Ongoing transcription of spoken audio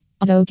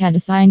AutoCAD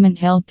assignment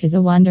help is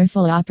a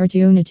wonderful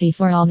opportunity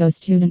for all those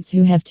students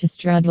who have to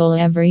struggle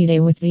every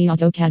day with the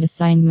AutoCAD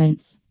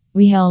assignments.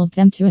 We help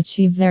them to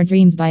achieve their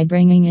dreams by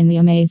bringing in the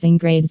amazing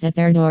grades at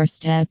their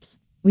doorsteps.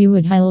 We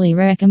would highly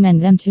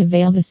recommend them to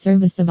avail the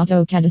service of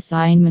AutoCAD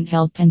assignment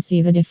help and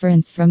see the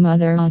difference from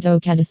other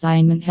AutoCAD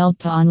assignment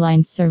help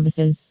online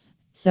services.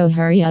 So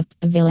hurry up,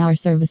 avail our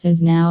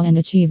services now and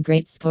achieve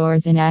great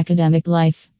scores in academic life.